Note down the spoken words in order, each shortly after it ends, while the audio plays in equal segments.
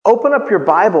open up your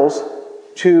Bibles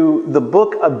to the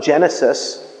book of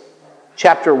Genesis,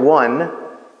 chapter 1. I'm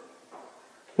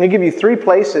going to give you 3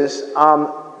 places.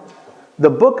 The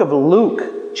book of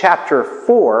Luke, chapter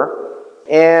 4,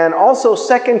 and also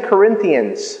 2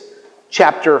 Corinthians,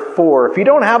 chapter 4. If you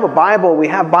don't have a Bible, we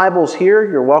have Bibles here.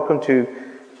 You're welcome to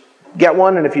get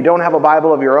one. And if you don't have a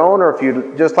Bible of your own, or if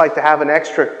you'd just like to have an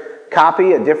extra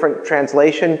copy, a different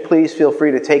translation, please feel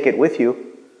free to take it with you.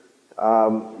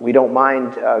 We don't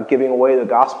mind giving away the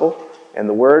gospel and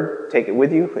the word. Take it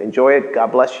with you. Enjoy it.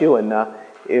 God bless you. And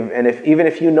even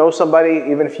if you know somebody,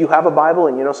 even if you have a Bible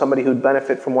and you know somebody who'd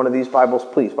benefit from one of these Bibles,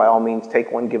 please, by all means,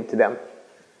 take one, give it to them.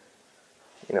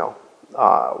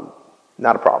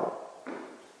 Not a problem.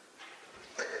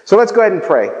 So let's go ahead and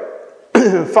pray.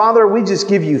 Father, we just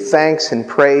give you thanks and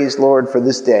praise, Lord, for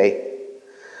this day.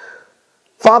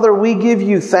 Father, we give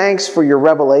you thanks for your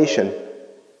revelation.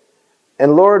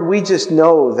 And Lord, we just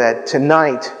know that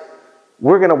tonight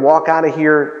we're going to walk out of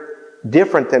here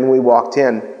different than we walked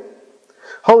in.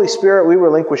 Holy Spirit, we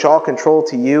relinquish all control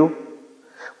to you.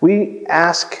 We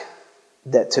ask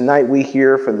that tonight we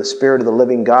hear from the Spirit of the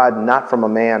living God, not from a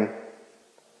man.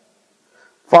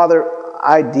 Father,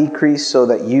 I decrease so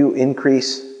that you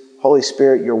increase. Holy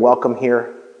Spirit, you're welcome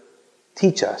here.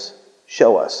 Teach us,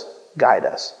 show us, guide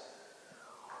us.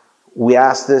 We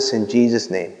ask this in Jesus'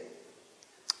 name.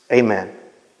 Amen.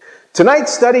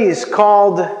 Tonight's study is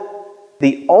called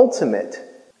The Ultimate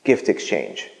Gift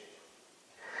Exchange.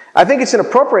 I think it's an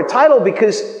appropriate title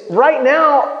because right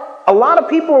now, a lot of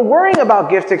people are worrying about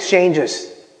gift exchanges.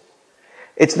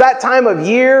 It's that time of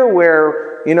year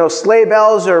where, sleigh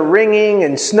bells are ringing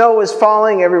and snow is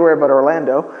falling everywhere but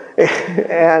Orlando.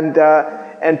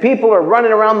 and people are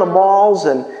running around the malls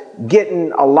and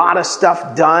getting a lot of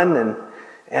stuff done.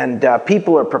 And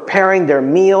people are preparing their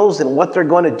meals and what they're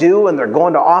going to do. And they're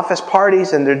going to office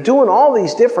parties and they're doing all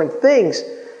these different things.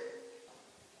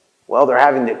 Well, they're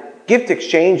having the gift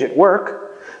exchange at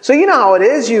work. So you know how it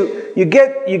is. You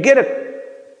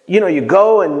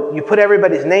go and you put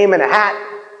everybody's name in a hat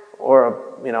or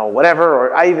whatever.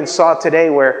 Or I even saw today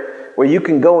where you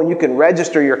can go and you can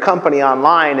register your company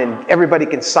online and everybody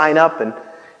can sign up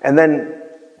and then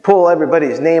pull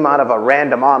everybody's name out of a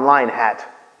random online hat.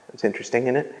 It's interesting,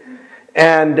 isn't it?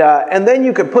 And then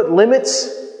you could put limits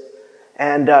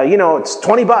and it's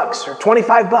 $20 or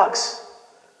 $25.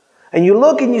 And you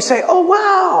look and you say, oh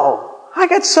wow, I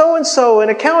got so-and-so in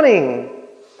accounting.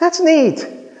 That's neat.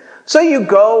 So you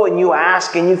go and you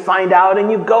ask and you find out and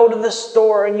you go to the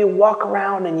store and you walk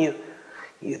around and you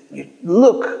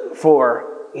look for,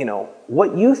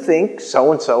 what you think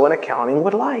so-and-so in accounting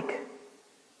would like.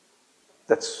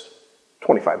 That's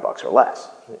 $25 or less.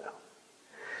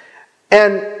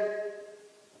 And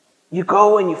you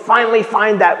go and you finally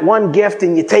find that one gift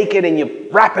and you take it and you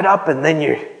wrap it up and then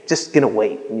you're just going to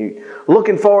wait. And you're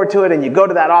looking forward to it and you go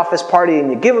to that office party and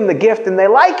you give them the gift and they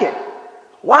like it.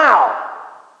 Wow.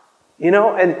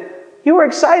 And you were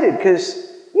excited because,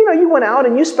 you went out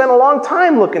and you spent a long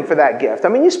time looking for that gift. I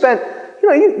mean, you spent,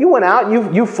 you went out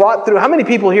and you fought through. How many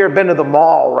people here have been to the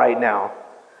mall right now?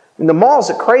 And the mall's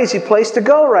a crazy place to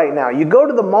go right now. You go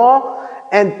to the mall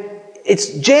and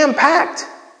it's jam-packed.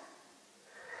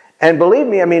 And believe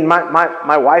me, I mean,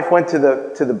 my wife went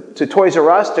to Toys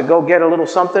R Us to go get a little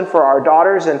something for our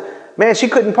daughters, and man, she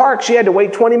couldn't park. She had to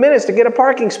wait 20 minutes to get a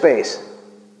parking space.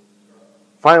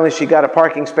 Finally, she got a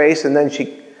parking space, and then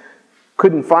she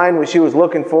couldn't find what she was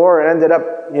looking for, and ended up,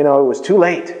 it was too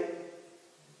late.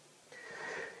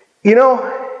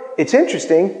 It's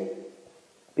interesting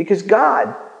because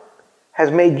God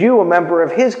has made you a member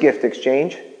of His gift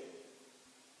exchange.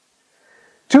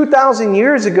 2,000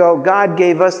 years ago, God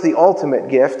gave us the ultimate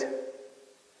gift.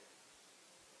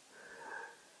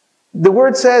 The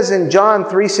Word says in John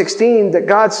 3:16 that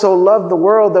God so loved the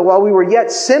world that while we were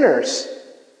yet sinners,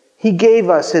 He gave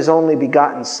us His only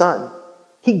begotten Son.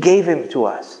 He gave Him to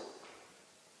us.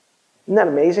 Isn't that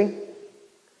amazing?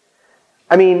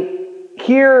 I mean,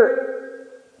 here,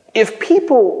 if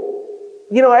people,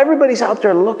 everybody's out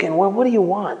there looking, well, what do you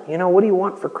want? What do you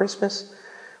want for Christmas?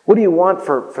 What do you want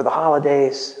for the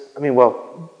holidays? I mean,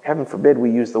 well, heaven forbid we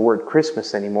use the word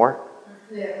Christmas anymore.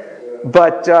 Yeah.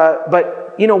 But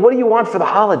what do you want for the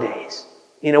holidays?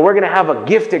 We're going to have a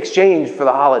gift exchange for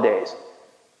the holidays.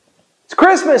 It's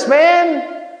Christmas,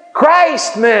 man!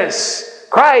 Christmas!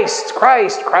 Christ,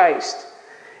 Christ, Christ.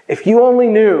 If you only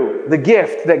knew the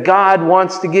gift that God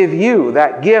wants to give you,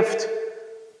 that gift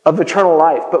of eternal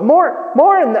life. But more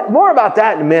about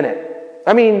that in a minute.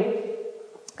 I mean,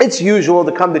 It's usual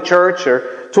to come to church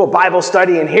or to a Bible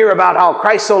study and hear about how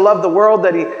Christ so loved the world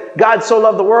God so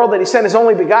loved the world that He sent His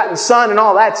only begotten Son and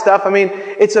all that stuff. I mean,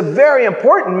 it's a very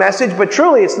important message, but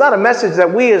truly it's not a message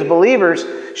that we as believers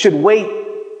should wait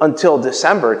until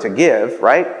December to give,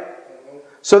 right?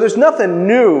 So there's nothing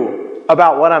new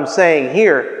about what I'm saying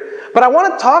here. But I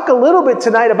want to talk a little bit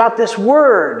tonight about this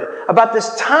word, about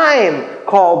this time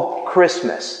called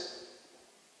Christmas.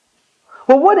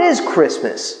 Well, what is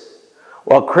Christmas?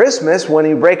 Well, Christmas, when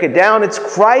you break it down, it's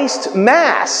Christ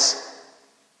Mass.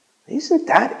 Isn't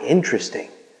that interesting?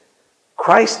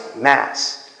 Christ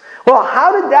Mass. Well,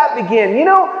 how did that begin? You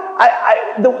know,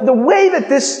 the way that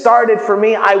this started for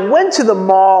me, I went to the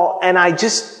mall and I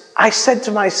said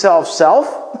to myself,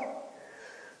 Self?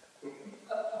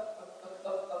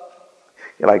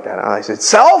 You like that? Huh? I said,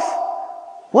 Self,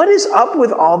 what is up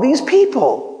with all these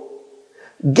people?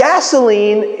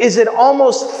 Gasoline is at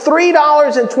almost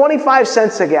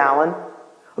 $3.25 a gallon.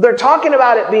 They're talking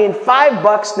about it being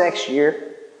 $5 next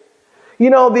year. You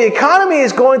know, the economy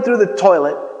is going through the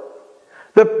toilet.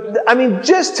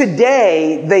 Just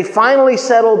today, they finally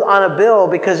settled on a bill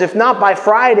because if not by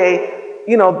Friday,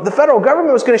 you know, the federal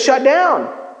government was going to shut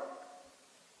down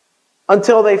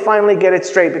until they finally get it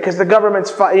straight because the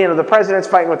government's, the president's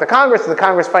fighting with the Congress and the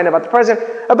Congress fighting about the president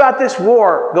about this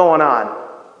war going on.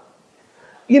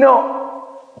 You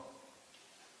know,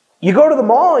 you go to the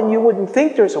mall and you wouldn't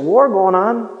think there's a war going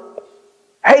on.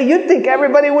 Hey, you'd think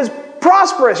everybody was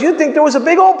prosperous. You'd think there was a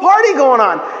big old party going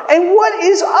on. And what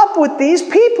is up with these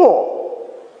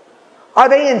people? Are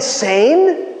they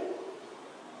insane?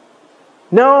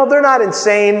 No, they're not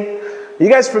insane. You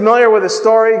guys familiar with a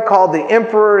story called The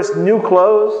Emperor's New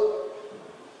Clothes?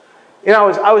 You know,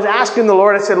 I was asking the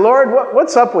Lord, I said, Lord,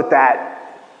 what's up with that?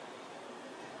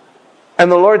 And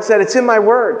the Lord said, it's in my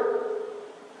word.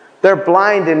 They're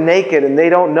blind and naked and they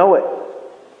don't know it.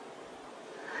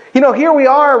 You know, here we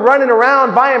are running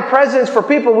around buying presents for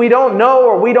people we don't know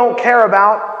or we don't care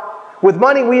about with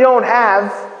money we don't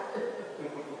have.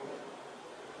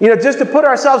 You know, just to put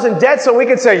ourselves in debt so we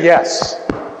can say, yes,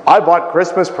 I bought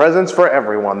Christmas presents for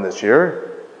everyone this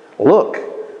year. Look,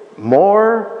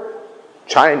 more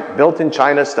built in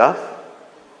China stuff.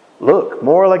 Look,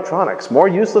 more electronics, more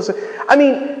useless. I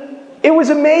mean, it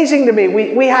was amazing to me.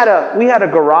 We had a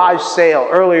garage sale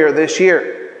earlier this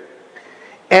year,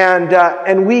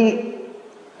 and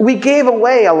we gave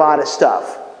away a lot of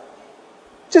stuff.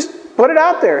 Just put it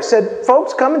out there. Said,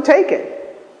 folks, come and take it.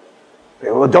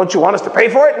 Well, don't you want us to pay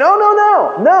for it?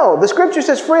 No. The Scripture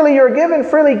says, freely you're given,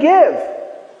 freely give.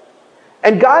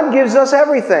 And God gives us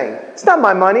everything. It's not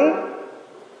my money.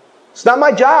 It's not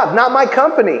my job, not my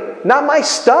company, not my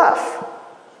stuff.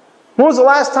 When was the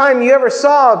last time you ever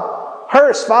saw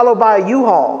hearse followed by a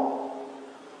U-Haul?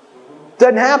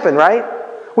 Doesn't happen, right?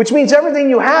 Which means everything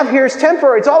you have here is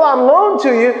temporary. It's all on loan to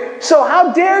you. So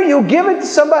how dare you give it to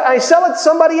somebody, I sell it to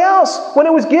somebody else when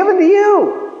it was given to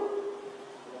you?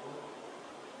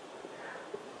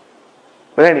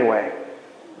 But anyway,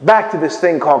 back to this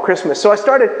thing called Christmas. So I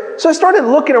started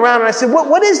looking around and I said,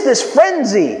 what is this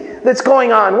frenzy that's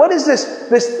going on? What is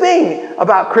this thing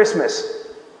about Christmas?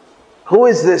 Who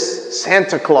is this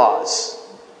Santa Claus?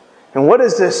 And what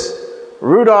is this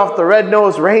Rudolph the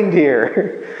Red-Nosed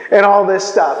Reindeer and all this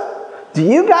stuff? Do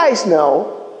you guys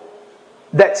know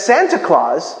that Santa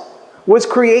Claus was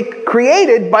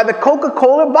created by the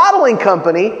Coca-Cola bottling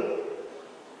company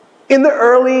in the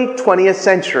early 20th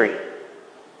century?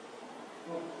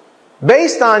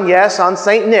 Based on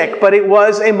St. Nick, but it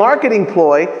was a marketing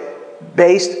ploy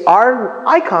based, our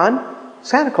icon,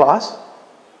 Santa Claus,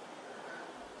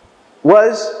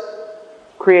 was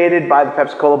created by the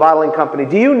Pepsi-Cola bottling company.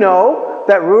 Do you know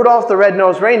that Rudolph the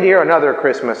Red-Nosed Reindeer, another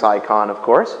Christmas icon, of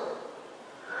course,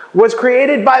 was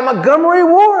created by Montgomery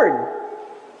Ward?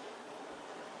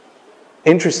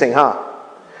 Interesting, huh?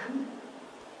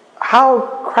 How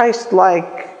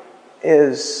Christ-like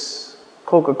is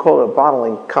Coca-Cola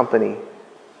bottling company?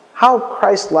 How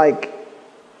Christ-like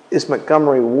is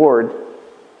Montgomery Ward?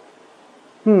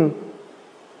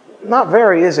 Not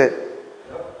very, is it?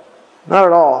 Not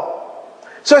at all.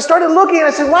 So I started looking and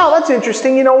I said, wow, that's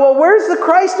interesting. You know, well, where's the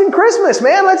Christ in Christmas,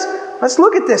 man? Let's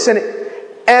look at this.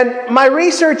 And my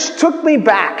research took me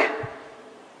back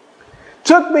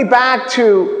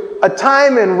to a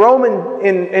time in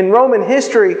Roman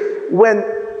history when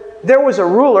there was a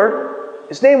ruler.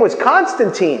 His name was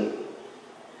Constantine.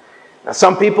 Now,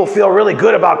 some people feel really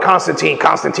good about Constantine.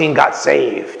 Constantine got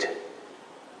saved.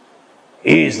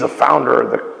 He's the founder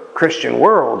of the Christian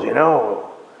world, you know.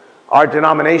 Our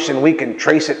denomination, we can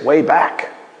trace it way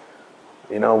back.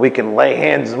 You know, we can lay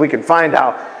hands, we can find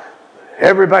how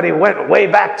everybody went way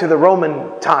back to the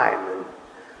Roman time.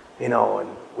 And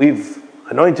we've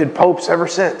anointed popes ever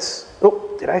since.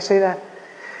 Oh, did I say that?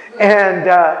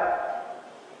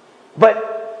 But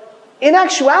in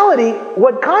actuality,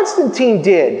 what Constantine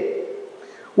did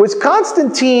was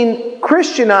Constantine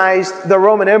Christianized the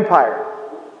Roman Empire.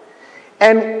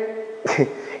 And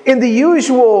in the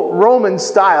usual Roman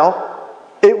style,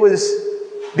 it was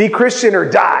be Christian or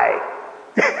die.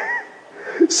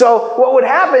 So what would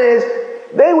happen is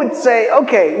they would say,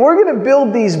 okay, we're going to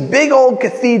build these big old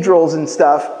cathedrals and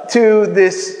stuff to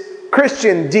this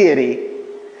Christian deity,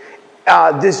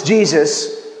 this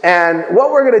Jesus. And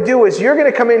what we're going to do is you're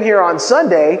going to come in here on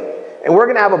Sunday and we're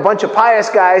going to have a bunch of pious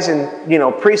guys in,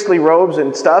 priestly robes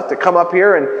and stuff to come up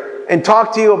here and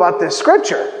talk to you about this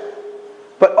scripture.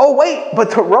 But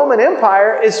the Roman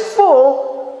Empire is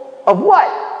full of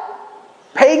what?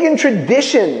 Pagan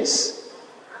traditions.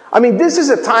 I mean, this is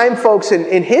a time, folks,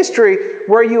 in history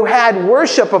where you had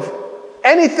worship of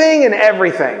anything and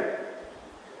everything.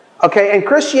 Okay, and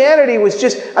Christianity was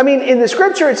just, in the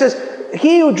scripture it says,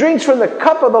 he who drinks from the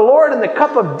cup of the Lord and the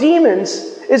cup of demons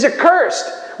is accursed,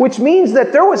 which means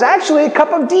that there was actually a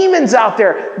cup of demons out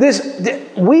there.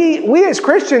 We as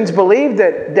Christians believe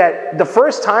that the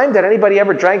first time that anybody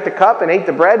ever drank the cup and ate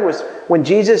the bread was when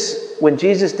Jesus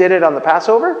did it on the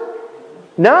Passover.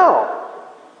 No.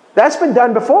 That's been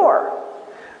done before.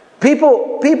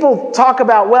 People talk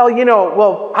about,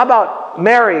 how about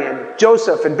Mary and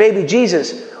Joseph and baby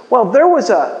Jesus? Well, there was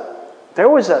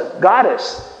a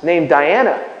goddess named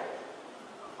Diana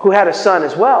who had a son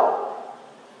as well.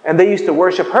 And they used to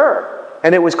worship her.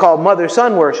 And it was called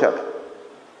mother-son worship.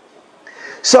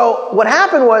 So what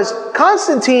happened was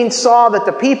Constantine saw that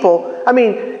the people,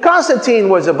 Constantine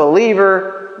was a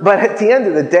believer, but at the end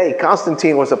of the day,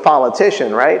 Constantine was a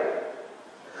politician, right?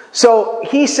 So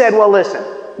he said, well, listen,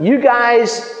 you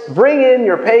guys bring in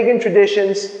your pagan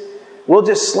traditions. We'll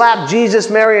just slap Jesus,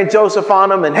 Mary, and Joseph on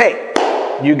them. And hey,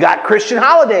 you got Christian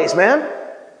holidays, man.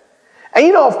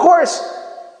 And of course,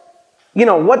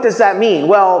 what does that mean?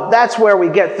 Well, that's where we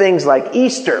get things like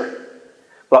Easter.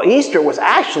 Well, Easter was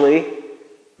actually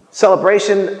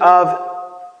celebration of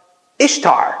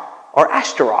Ishtar or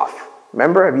Ashtaroth.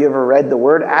 Remember, have you ever read the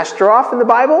word Ashtaroth in the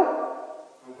Bible?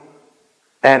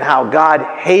 And how God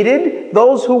hated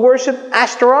those who worship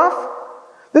Ashtaroth?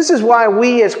 This is why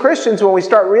we as Christians, when we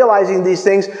start realizing these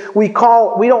things, we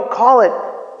don't call it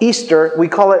Easter, we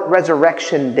call it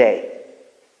Resurrection Day.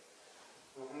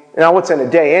 Now, what's in a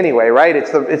day anyway, right?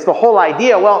 It's the whole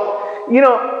idea. Well,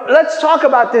 let's talk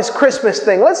about this Christmas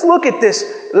thing. Let's look at this.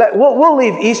 We'll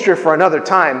leave Easter for another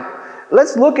time.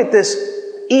 Let's look at this.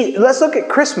 Let's look at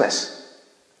Christmas.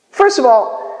 First of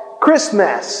all,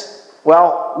 Christmas.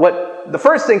 Well, the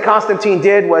first thing Constantine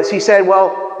did was he said,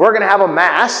 well, we're going to have a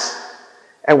mass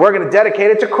and we're going to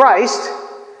dedicate it to Christ.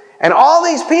 And all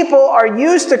these people are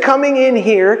used to coming in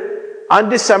here on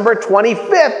December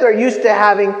 25th. They're used to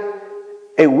having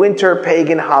a winter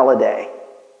pagan holiday.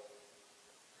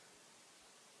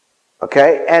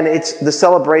 Okay? And it's the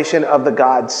celebration of the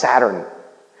god Saturn.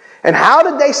 And how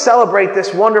did they celebrate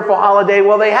this wonderful holiday?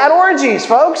 Well, they had orgies,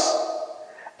 folks.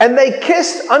 And they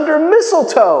kissed under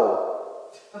mistletoe.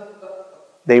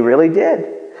 They really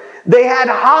did. They had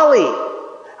holly.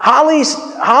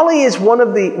 Holly is one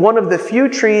of the few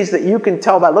trees that you can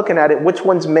tell by looking at it which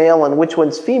one's male and which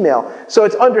one's female. So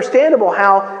it's understandable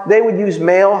how they would use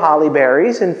male holly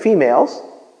berries and females,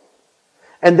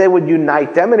 and they would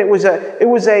unite them. And it was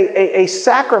a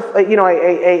sacrifice,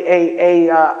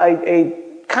 a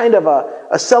kind of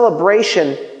a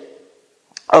celebration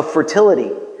of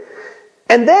fertility.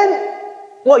 And then,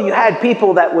 you had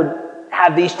people that would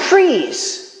have these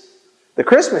trees. The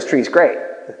Christmas tree is great.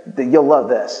 You'll love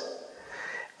this.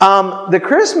 The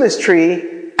Christmas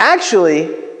tree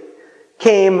actually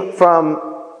came from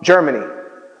Germany.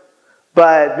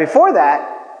 But before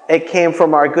that, it came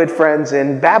from our good friends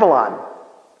in Babylon.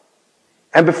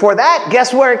 And before that,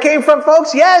 guess where it came from,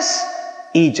 folks? Yes,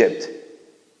 Egypt.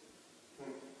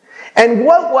 And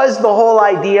what was the whole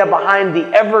idea behind the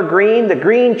evergreen, the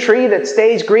green tree that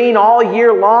stays green all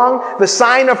year long, the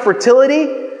sign of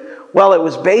fertility? Well, it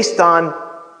was based on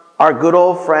our good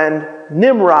old friend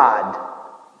Nimrod.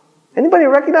 Anybody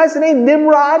recognize the name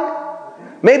Nimrod?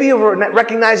 Maybe you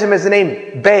recognize him as the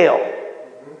name Baal.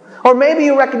 Or maybe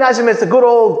you recognize him as the good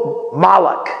old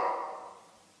Moloch.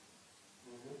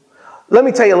 Let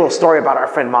me tell you a little story about our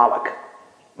friend Moloch.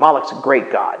 Moloch's a great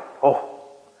god.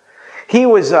 He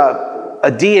was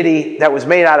a deity that was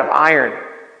made out of iron.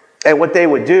 And what they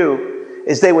would do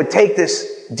is they would take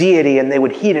this deity and they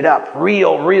would heat it up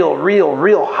real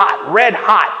hot, red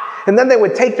hot. And then they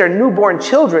would take their newborn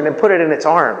children and put it in its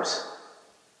arms.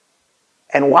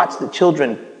 and watch the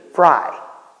children fry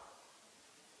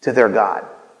to their god.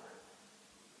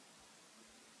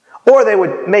 Or they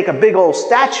would make a big old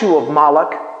statue of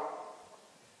Moloch,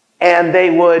 and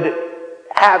it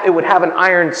would have an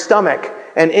iron stomach,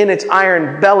 and in its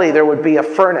iron belly there would be a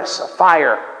furnace, a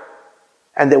fire,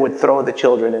 and they would throw the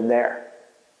children in there.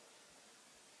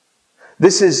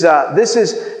 This is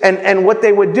what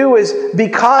they would do is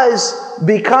because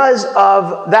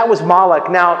of that was Moloch.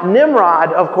 Now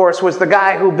Nimrod, of course, was the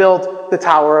guy who built the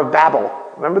Tower of Babel.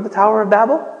 Remember the Tower of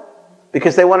Babel?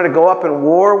 Because they wanted to go up and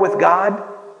war with God.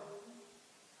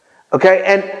 Okay,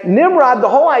 and Nimrod, the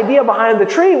whole idea behind the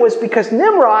tree was because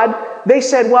Nimrod, they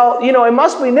said, well, it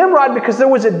must be Nimrod because there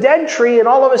was a dead tree and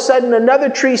all of a sudden another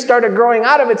tree started growing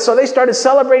out of it, so they started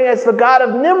celebrating as the god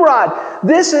of Nimrod.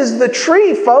 This is the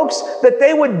tree, folks, that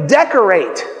they would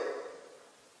decorate.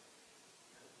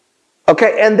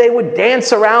 Okay, and they would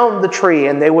dance around the tree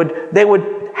and they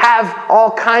would have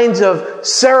all kinds of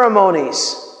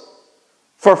ceremonies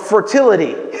for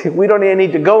fertility. We don't even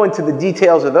need to go into the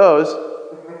details of those.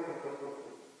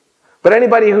 But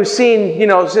anybody who's seen,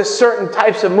 just certain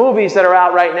types of movies that are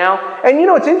out right now, and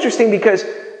it's interesting because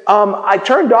I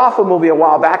turned off a movie a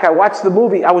while back. I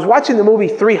was watching the movie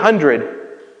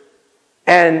 300,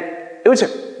 and it was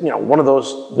one of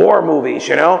those war movies,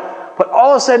 But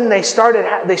all of a sudden they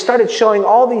started showing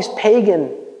all these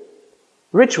pagan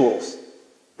rituals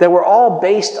that were all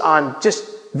based on just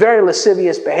very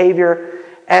lascivious behavior,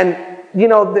 and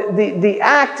the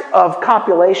act of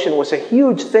copulation was a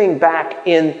huge thing back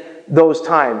in those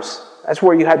times. That's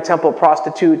where you had temple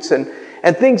prostitutes and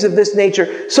things of this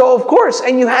nature. So of course,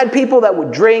 and you had people that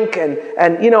would drink and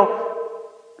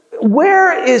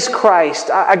where is Christ?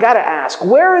 I got to ask,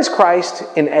 where is Christ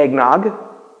in eggnog?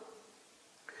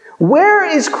 Where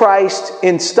is Christ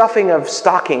in stuffing of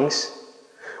stockings?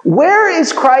 Where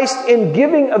is Christ in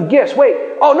giving of gifts?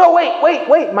 Wait,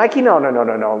 Mikey,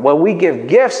 no. When we give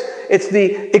gifts, it's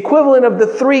the equivalent of the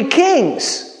three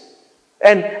kings.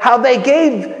 And how they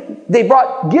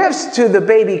brought gifts to the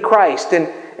baby Christ. And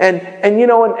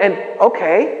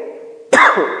okay.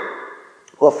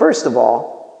 Well, first of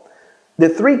all, the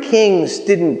three kings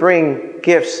didn't bring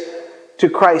gifts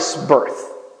to Christ's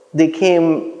birth. They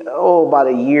came, about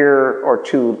a year or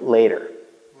two later.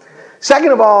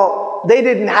 Second of all, they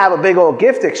didn't have a big old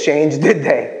gift exchange, did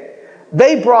they?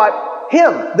 They brought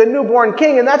him, the newborn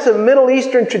king, and that's a Middle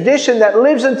Eastern tradition that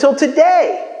lives until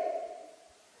today.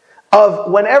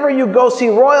 Of whenever you go see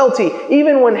royalty,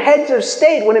 even when heads of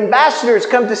state, when ambassadors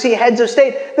come to see heads of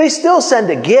state, they still send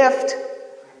a gift.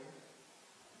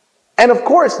 And of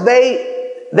course, they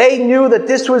knew that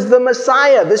this was the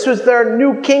Messiah. This was their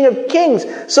new King of Kings.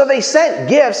 So they sent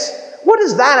gifts. What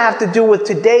does that have to do with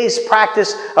today's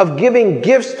practice of giving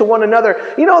gifts to one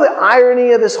another? The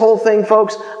irony of this whole thing,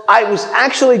 folks? I was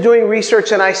actually doing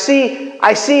research and I see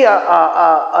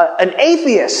an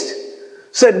atheist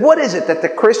said, what is it that the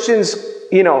Christians,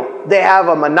 they have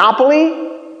a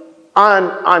monopoly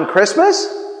on Christmas?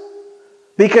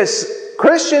 Because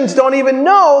Christians don't even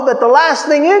know that the last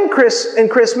thing in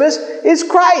Christmas is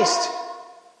Christ.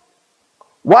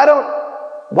 Why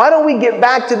don't we get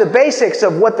back to the basics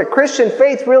of what the Christian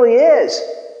faith really is?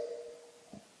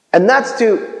 And that's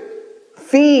to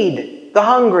feed the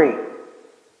hungry,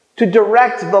 to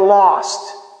direct the lost,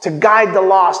 to guide the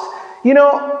lost.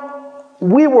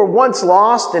 We were once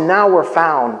lost and now we're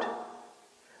found.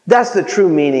 That's the true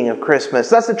meaning of Christmas.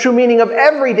 That's the true meaning of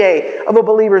every day of a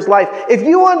believer's life. If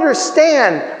you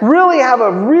understand, really have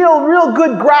a real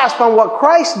good grasp on what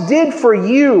Christ did for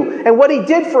you and what He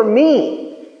did for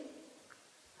me.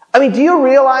 Do you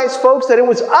realize, folks, that it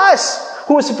was us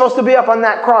who was supposed to be up on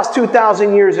that cross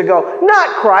 2,000 years ago, not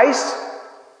Christ?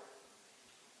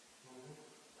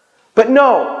 But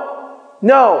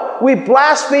no, we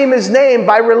blaspheme His name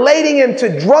by relating Him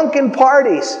to drunken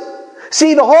parties.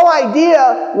 See, the whole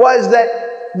idea was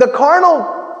that the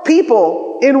carnal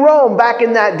people in Rome back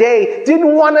in that day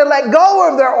didn't want to let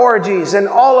go of their orgies and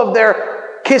all of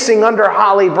their kissing under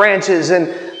holly branches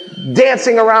and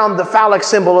dancing around the phallic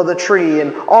symbol of the tree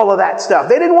and all of that stuff.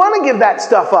 They didn't want to give that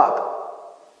stuff up.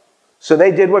 So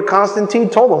they did what Constantine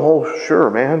told them. Oh, sure,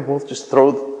 man, we'll just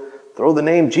throw the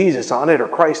name Jesus on it or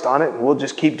Christ on it and we'll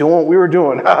just keep doing what we were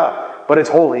doing. But it's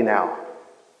holy now.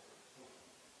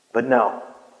 But no,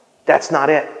 that's not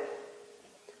it.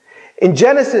 In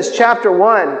Genesis chapter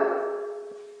 1,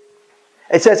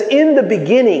 it says, in the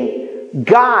beginning,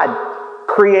 God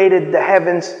created the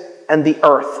heavens and the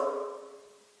earth.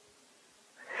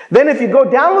 Then if you go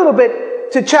down a little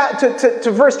bit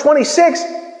to verse 26,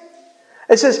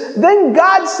 it says, then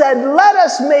God said, let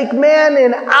us make man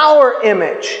in our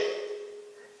image,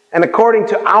 and according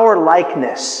to our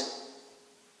likeness.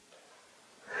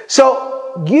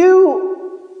 So you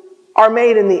are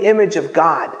made in the image of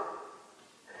God.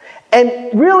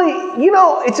 And really,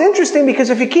 it's interesting because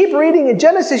if you keep reading in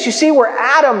Genesis, you see where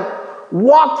Adam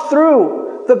walked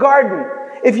through the garden.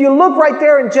 If you look right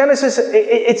there in Genesis,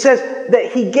 it says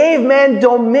that he gave man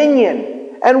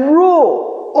dominion and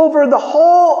rule over the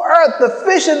whole earth, the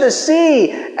fish of the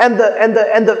sea, and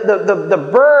the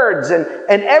birds,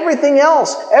 and everything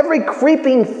else, every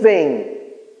creeping thing,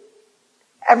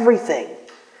 everything.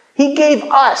 He gave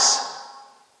us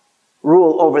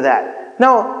rule over that.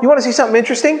 Now, you want to see something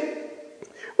interesting?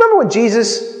 Remember when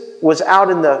Jesus was out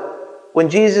in the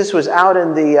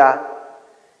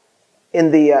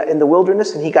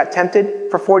wilderness and he got tempted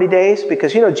for 40 days?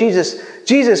 Because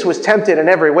Jesus was tempted in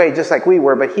every way just like we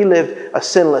were, but he lived a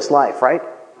sinless life, right?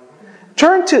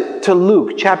 Turn to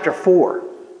Luke chapter 4.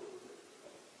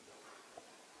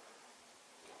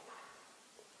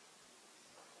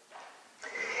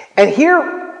 And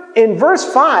here in verse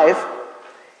 5,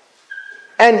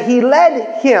 and he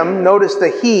led him, notice the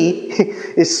he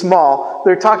is small.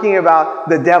 They're talking about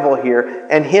the devil here,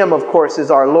 and him, of course, is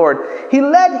our Lord. He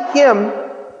led him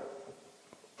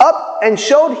up and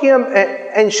showed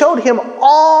him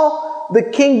all the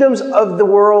kingdoms of the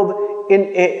world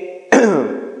in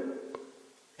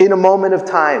a moment of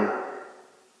time.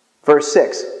 Verse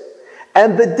 6.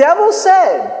 And the devil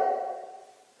said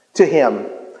to him,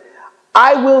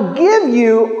 I will give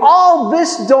you all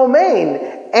this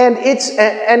domain and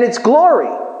its glory,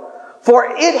 for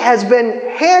it has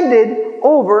been handed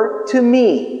over to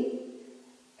me,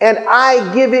 and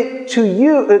I give it to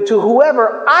you, to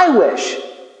whoever I wish.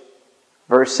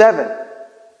 Verse 7.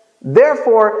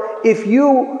 Therefore, if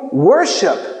you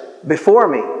worship before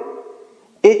me,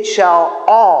 it shall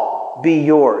all be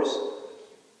yours.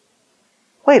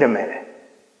 Wait a minute.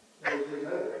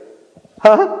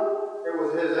 Huh? It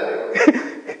was his anyway.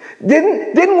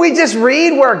 Didn't we just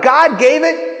read where God gave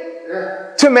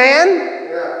it to man?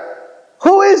 Yeah.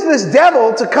 Who is this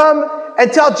devil to come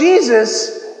and tell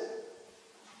Jesus,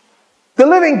 the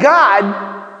living God,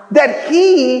 that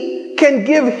he can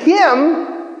give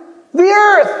him the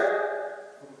earth?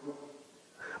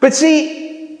 But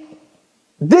see,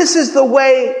 this is the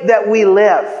way that we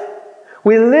live.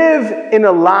 We live in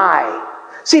a lie.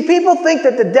 See, people think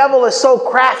that the devil is so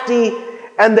crafty,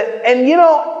 and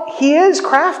he is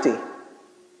crafty.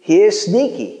 He is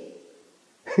sneaky.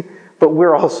 But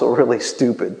we're also really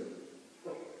stupid.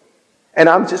 And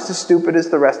I'm just as stupid as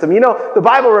the rest of them. The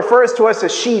Bible refers to us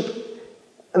as sheep.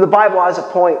 And the Bible has a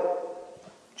point.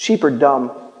 Sheep are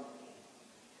dumb.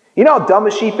 You know how dumb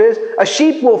a sheep is? A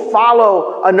sheep will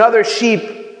follow another sheep,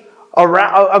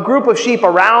 a group of sheep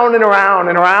around and around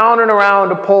and around and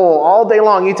around a pole all day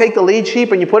long. You take the lead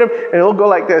sheep and you put him, and he'll go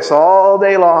like this all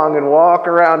day long and walk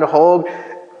around the whole.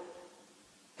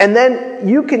 And then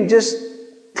you can just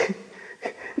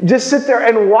sit there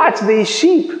and watch these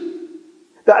sheep.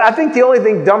 I think the only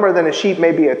thing dumber than a sheep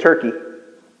may be a turkey.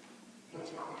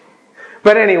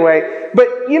 But anyway,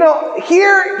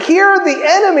 here the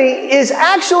enemy is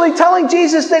actually telling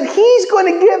Jesus that he's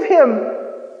going to give him,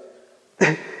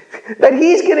 that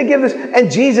he's going to give this.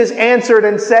 And Jesus answered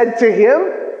and said to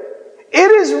him,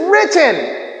 it is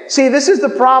written. See, this is the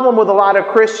problem with a lot of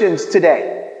Christians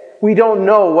today. We don't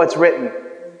know what's written.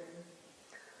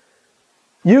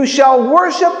 You shall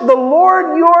worship the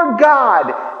Lord your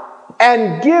God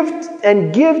and give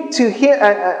to him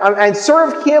and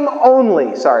serve him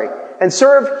only. And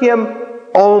serve him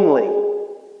only.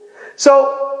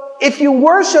 So, if you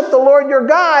worship the Lord your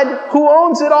God, who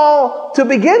owns it all to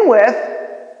begin with,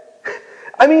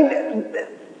 I mean,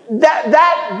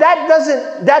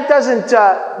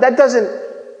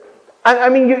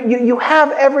 you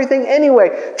have everything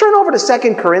anyway. Turn over to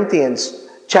 2 Corinthians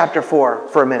chapter 4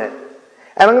 for a minute.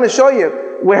 And I'm going to show you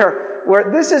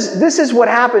where this is what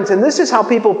happens, and this is how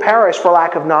people perish for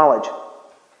lack of knowledge.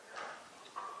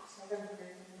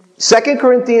 2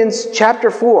 Corinthians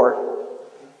chapter 4,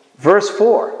 verse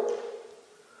 4.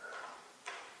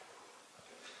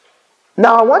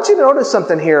 Now, I want you to notice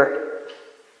something here.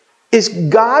 Is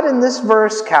God in this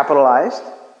verse capitalized?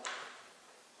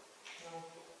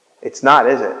 It's not,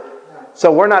 is it?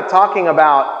 So we're not talking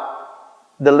about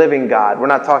the living God. We're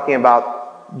not talking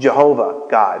about Jehovah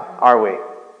God, are we?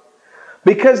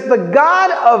 Because the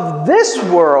God of this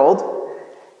world,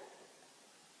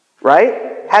 right,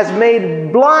 has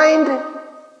made blind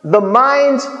the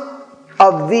minds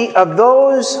of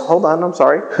those,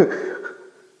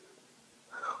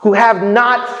 who have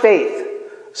not faith,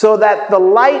 so that the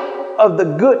light of the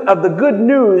good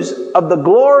news of the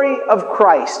glory of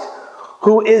Christ,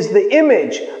 who is the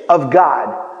image of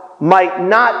God, might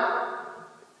not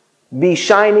be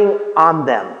shining on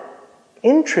them.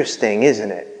 Interesting,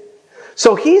 isn't it?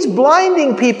 So he's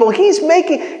blinding people. He's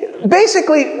making,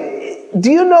 basically,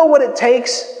 do you know what it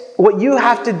takes? What you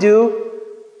have to do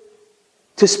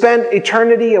to spend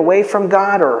eternity away from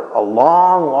God, or a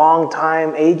long, long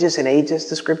time, ages and ages,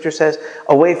 the scripture says,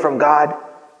 away from God?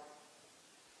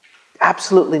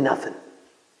 Absolutely nothing.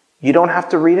 You don't have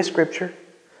to read a scripture.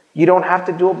 You don't have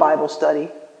to do a Bible study.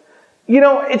 You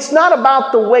know, it's not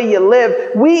about the way you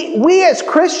live. We as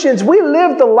Christians, we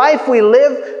live the life we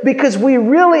live because we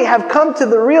really have come to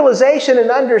the realization and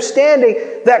understanding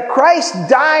that Christ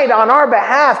died on our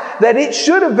behalf, that it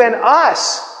should have been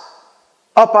us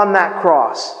up on that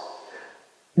cross.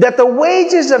 That the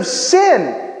wages of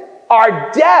sin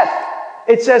are death,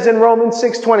 it says in Romans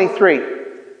 6:23.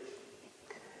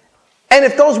 And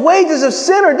if those wages of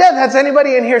sin are death, has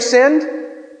anybody in here sinned?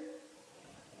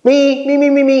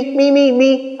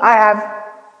 Me. I have.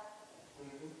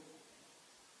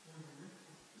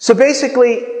 So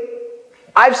basically,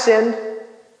 I've sinned,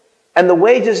 and the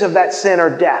wages of that sin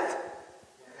are death.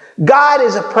 God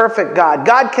is a perfect God.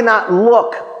 God cannot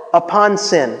look upon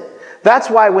sin. That's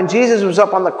why when Jesus was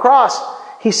up on the cross,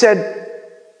 he said,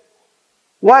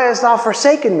 "Why hast thou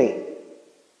forsaken me?"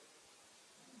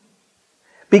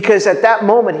 Because at that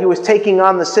moment, he was taking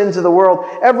on the sins of the world.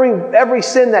 Every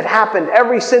sin that happened,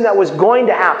 every sin that was going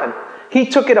to happen, he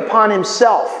took it upon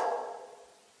himself.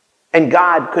 And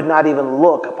God could not even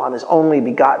look upon his only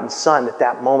begotten Son at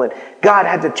that moment. God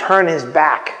had to turn his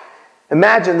back.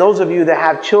 Imagine those of you that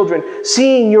have children,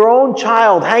 seeing your own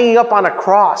child hanging up on a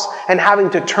cross and having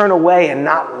to turn away and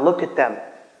not look at them.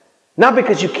 Not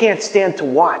because you can't stand to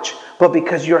watch, but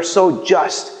because you're so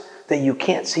just that you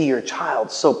can't see your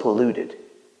child so polluted.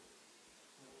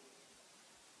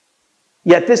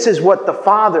 Yet this is what the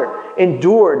Father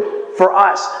endured for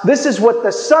us. This is what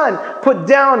the Son put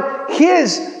down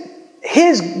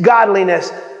his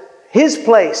godliness, his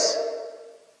place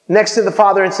next to the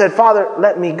Father and said, "Father,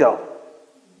 let me go.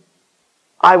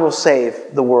 I will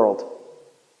save the world."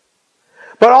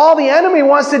 But all the enemy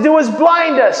wants to do is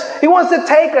blind us. He wants to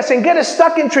take us and get us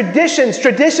stuck in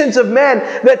traditions of men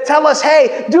that tell us,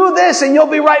 hey, do this and you'll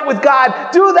be right with God.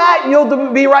 Do that and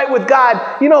you'll be right with God.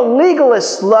 You know,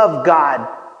 legalists love God.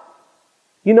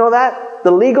 You know that?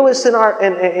 The legalists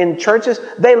in churches,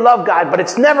 they love God, but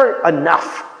it's never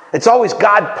enough. It's always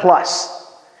God plus.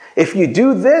 If you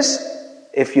do this,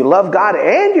 if you love God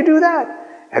and you do that,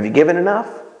 have you given enough?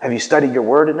 Have you studied your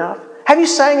word enough? Have you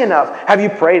sang enough? Have you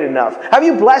prayed enough? Have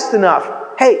you blessed enough?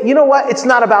 Hey, you know what? It's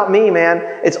not about me, man.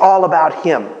 It's all about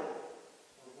him.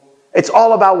 It's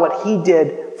all about what he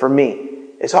did for me.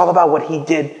 It's all about what he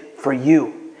did for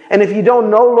you. And if you don't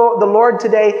know the Lord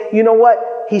today, you know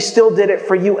what? He still did it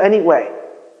for you anyway.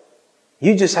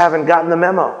 You just haven't gotten the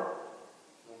memo.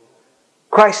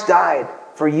 Christ died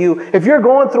for you. If you're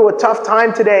going through a tough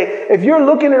time today, if you're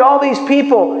looking at all these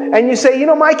people and you say, you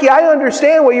know, Mikey, I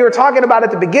understand what you were talking about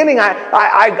at the beginning.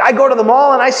 I go to the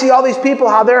mall and I see all these people,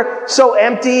 how they're so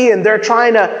empty and they're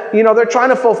trying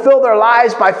to fulfill their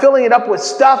lives by filling it up with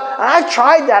stuff. And I've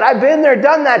tried that. I've been there,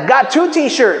 done that, got 2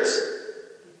 t-shirts.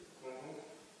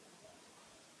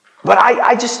 But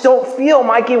I just don't feel,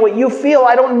 Mikey, what you feel.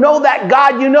 I don't know that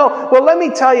God you know. Well, let me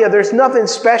tell you, there's nothing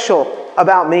special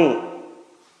about me.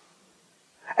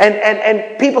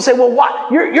 And people say, well,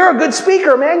 what? You're a good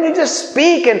speaker, man. You just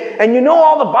speak and you know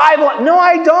all the Bible. No,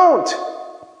 I don't.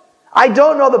 I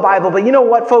don't know the Bible. But you know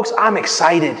what, folks? I'm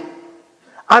excited.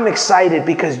 I'm excited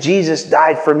because Jesus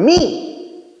died for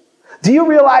me. Do you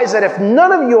realize that if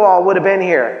none of you all would have been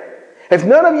here, if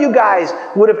none of you guys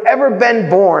would have ever been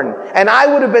born, and I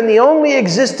would have been the only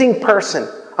existing person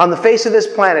on the face of this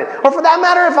planet, or for that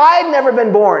matter, if I had never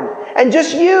been born, and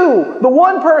just you, the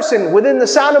one person within the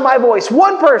sound of my voice,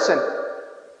 one person,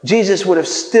 Jesus would have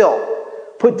still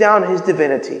put down his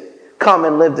divinity, come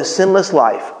and lived a sinless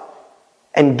life,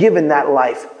 and given that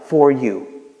life for you.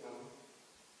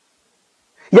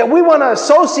 Yet we want to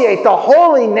associate the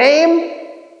holy name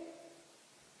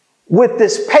with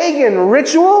this pagan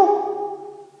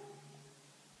ritual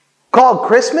called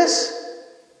Christmas.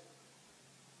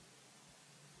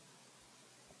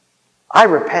 I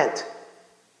repent.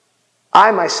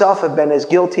 I myself have been as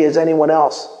guilty as anyone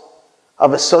else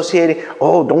of associating,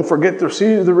 oh, don't forget the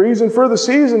reason for the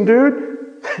season,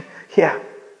 dude. Yeah.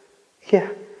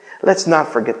 Let's not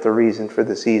forget the reason for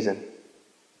the season.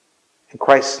 And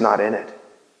Christ's not in it.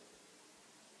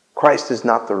 Christ is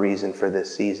not the reason for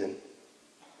this season.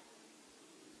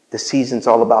 The season's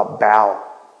all about Baal.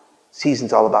 The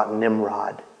season's all about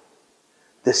Nimrod.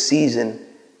 The season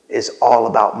is all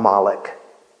about Moloch.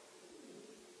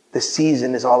 The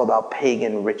season is all about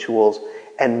pagan rituals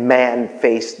and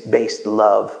man-based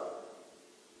love.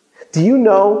 Do you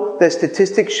know that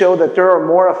statistics show that there are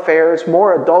more affairs,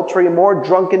 more adultery, more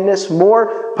drunkenness,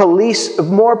 more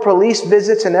police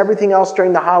visits and everything else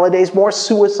during the holidays, more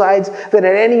suicides than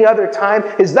at any other time?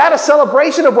 Is that a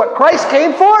celebration of what Christ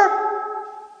came for?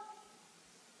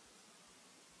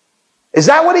 Is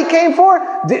that what he came for?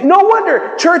 No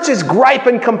wonder churches gripe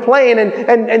and complain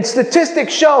and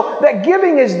statistics show that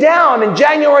giving is down in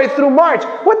January through March.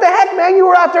 What the heck, man? You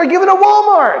were out there giving at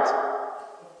Walmart.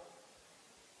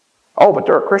 Oh, but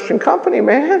they're a Christian company,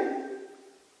 man.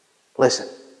 Listen,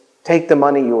 take the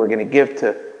money you were going to give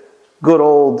to good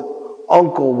old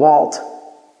Uncle Walt.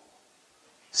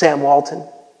 Sam Walton.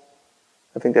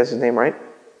 I think that's his name, right?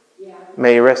 Yeah.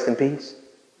 May he rest in peace.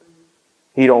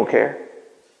 He don't care.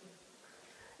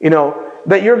 You know,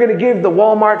 that you're going to give the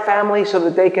Walmart family so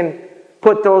that they can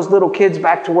put those little kids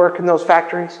back to work in those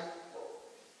factories.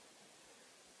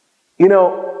 You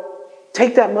know,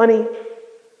 take that money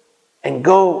and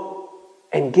go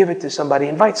and give it to somebody.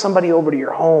 Invite somebody over to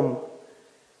your home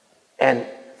and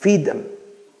feed them.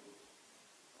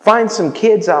 Find some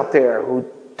kids out there who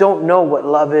don't know what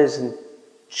love is and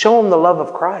show them the love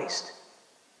of Christ.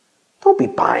 Don't be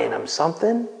buying them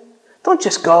something. Don't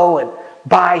just go and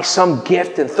buy some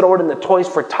gift and throw it in the Toys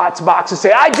for Tots box and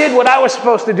say, I did what I was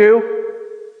supposed to do.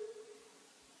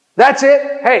 That's it.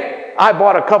 Hey, I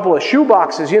bought a couple of shoe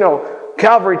boxes. You know,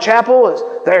 Calvary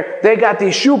Chapel, they got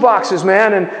these shoe boxes,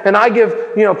 man, and I give,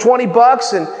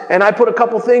 $20 and I put a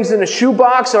couple things in a shoe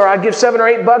box, or I give $7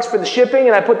 or $8 for the shipping,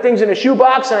 and I put things in a shoe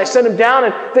box and I send them down,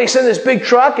 and they send this big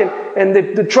truck, and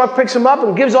the truck picks them up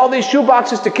and gives all these shoe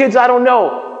boxes to kids I don't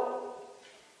know.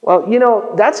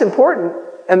 Well, that's important.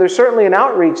 And there's certainly an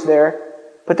outreach there,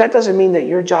 but that doesn't mean that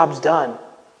your job's done.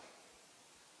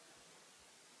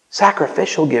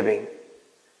 Sacrificial giving.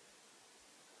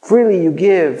 Freely you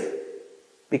give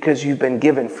because you've been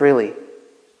given freely.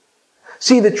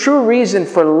 See, the true reason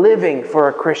for living for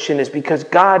a Christian is because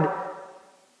God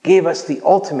gave us the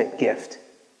ultimate gift.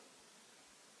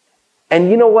 And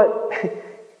you know what?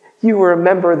 You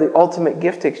remember the ultimate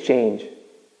gift exchange.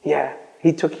 Yeah,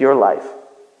 He took your life.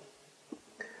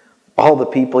 All the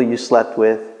people you slept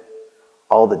with,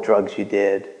 all the drugs you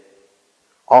did,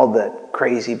 all the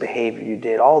crazy behavior you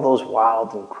did, all those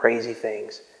wild and crazy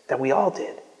things that we all did.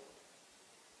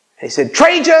 And He said,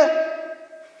 trade you!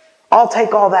 I'll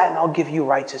take all that and I'll give you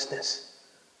righteousness.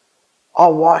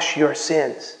 I'll wash your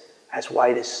sins as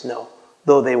white as snow,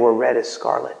 though they were red as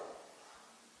scarlet.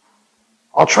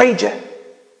 I'll trade you.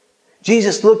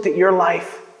 Jesus looked at your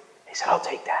life. He said, I'll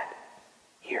take that.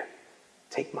 Here,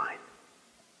 take mine.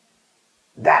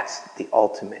 That's the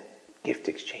ultimate gift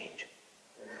exchange.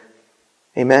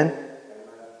 Amen?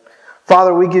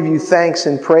 Father, we give you thanks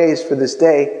and praise for this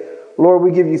day. Lord,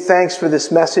 we give you thanks for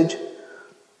this message.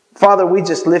 Father, we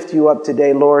just lift you up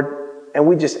today, Lord, and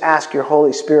we just ask your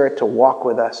Holy Spirit to walk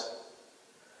with us.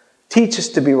 Teach us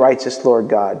to be righteous, Lord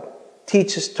God.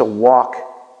 Teach us to walk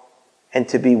and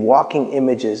to be walking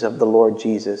images of the Lord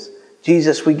Jesus.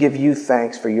 Jesus, we give you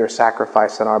thanks for your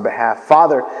sacrifice on our behalf.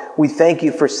 Father, we thank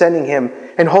you for sending him.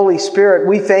 And Holy Spirit,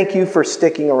 we thank you for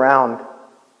sticking around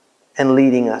and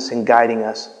leading us and guiding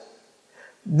us.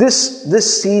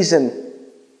 This season,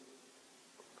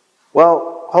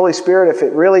 well, Holy Spirit,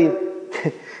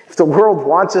 if the world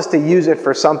wants us to use it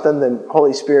for something, then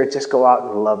Holy Spirit, just go out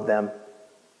and love them.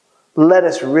 Let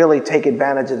us really take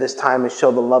advantage of this time and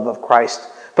show the love of Christ.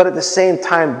 But at the same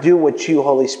time, do what you,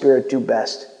 Holy Spirit, do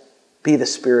best. Be the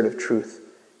Spirit of truth.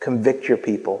 Convict your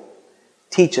people.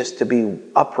 Teach us to be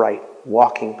upright,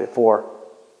 walking before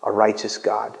a righteous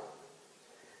God.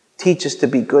 Teach us to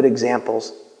be good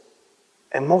examples.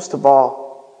 And most of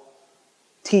all,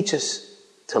 teach us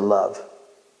to love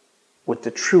with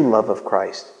the true love of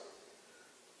Christ.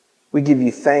 We give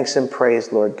you thanks and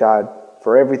praise, Lord God,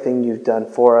 for everything you've done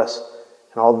for us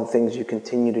and all the things you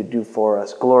continue to do for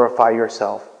us. Glorify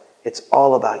yourself. It's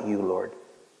all about you, Lord.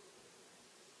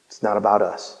 It's not about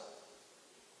us.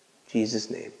 In Jesus'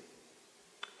 name,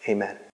 amen.